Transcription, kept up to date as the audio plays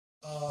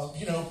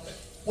you know,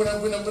 when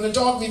a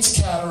dog meets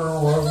a cat,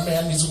 or a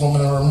man meets a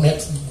woman, or a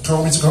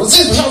girl meets a girl,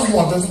 however you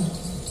want, but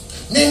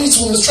man meets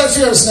a woman, let's try to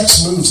figure out his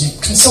next moves. He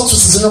consults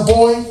with his inner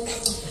boy,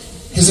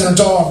 his inner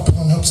dog, but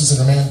one hopes his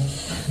inner man.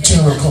 A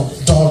tune I called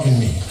Dog in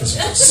Me. Goes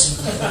like this.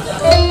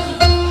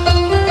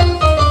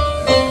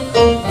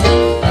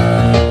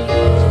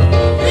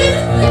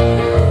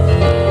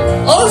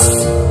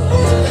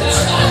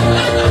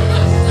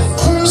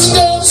 Cruising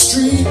down the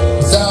street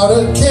without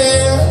a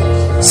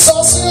care,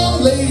 saucy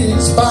young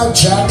ladies by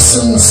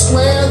Jackson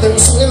Square. They were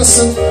so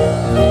innocent,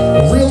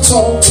 real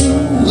talk too,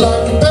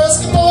 like a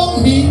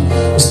basketball meet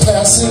was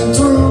passing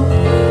through.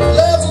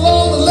 Level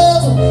on the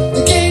level,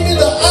 they gave me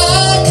the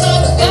eye,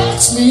 kinda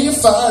asked me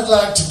if I'd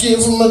like to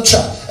give them a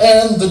try.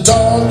 And the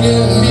dog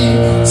in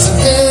me said,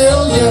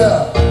 hell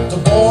yeah. The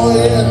boy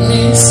in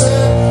me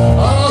said,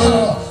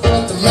 uh-huh.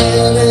 But the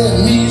man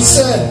in me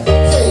said,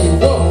 hey,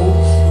 whoa.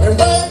 And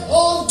right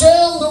on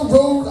down the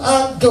road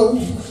I go.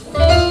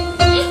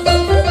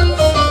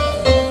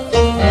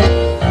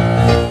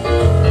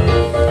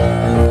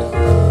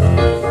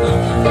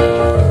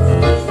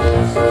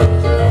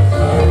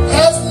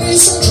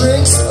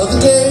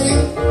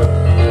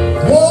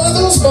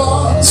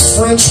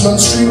 Frenchman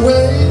Street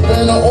way,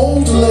 when an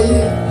old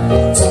lady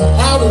from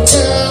out of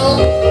town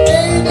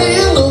gave me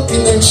a look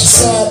and then she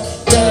sat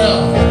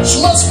down.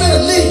 She must have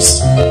been at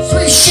least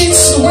 3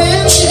 sheets to the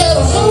wind. She had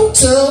a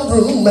hotel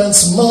room and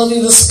some money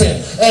to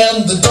spend.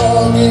 And the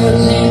dog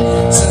in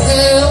me said,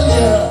 hell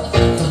yeah.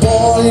 The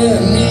boy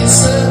in me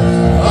said,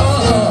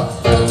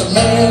 uh-huh. But the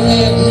man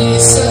in me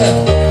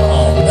said,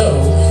 oh no.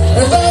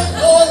 And right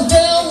on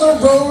down the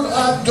road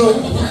I go.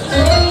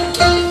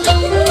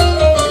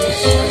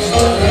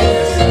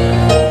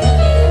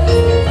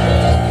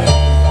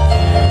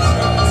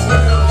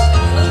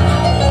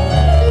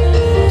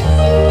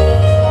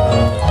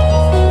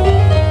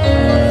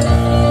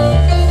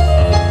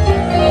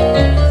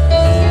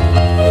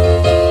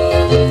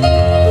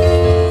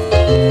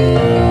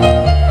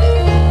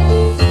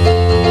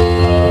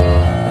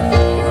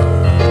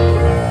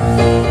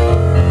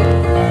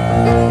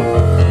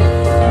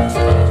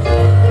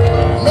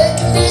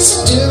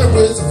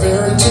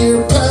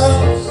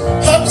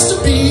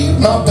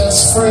 My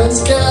best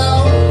friend's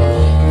gal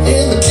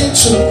in the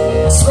kitchen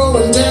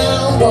throwing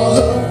down while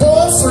her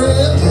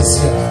boyfriend is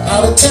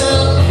out of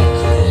town.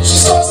 She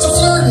starts to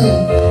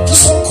flirting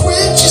just so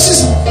quick. She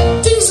says,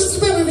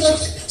 Davis, baby, like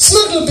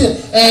snuggle a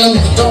bit. And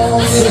the dog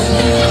in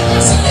me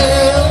said,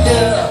 hell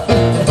yeah.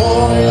 The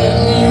boy in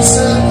me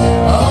said,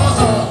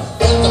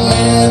 uh-huh. And the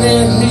man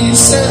in me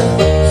said,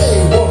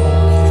 hey, whoa.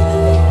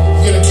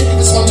 You're gonna kick it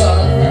this one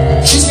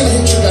time. She's gonna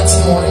hit your guts in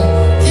the morning.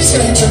 He's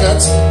gonna hit your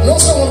guts. No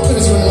one's gonna want to play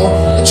with you anymore.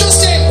 It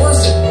just ain't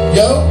worth it,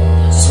 yo.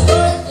 So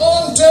right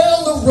on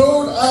down the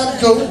road I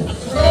go.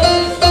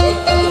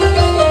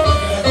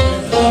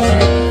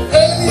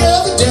 And the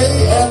other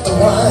day at the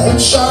wine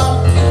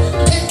shop,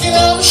 picking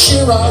out a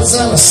Shiraz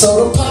and a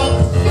soda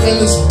pop, and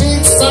this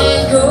big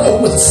fine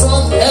girl with a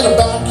front and a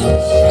back,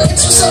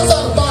 picks herself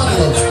out a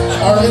bottle of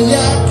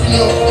Armagnac, you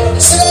know,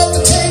 sit at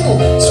the table,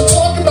 so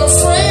talking about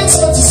France,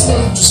 but this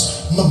one just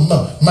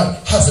might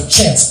have a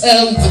chance.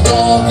 And the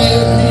dog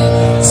in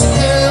me said,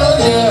 hell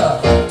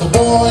yeah. The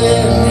boy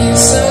in me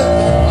said,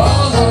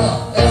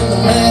 uh-huh. And the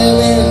man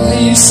in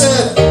me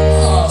said,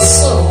 ah,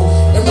 so.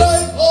 And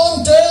right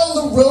on down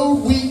the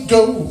road we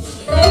go.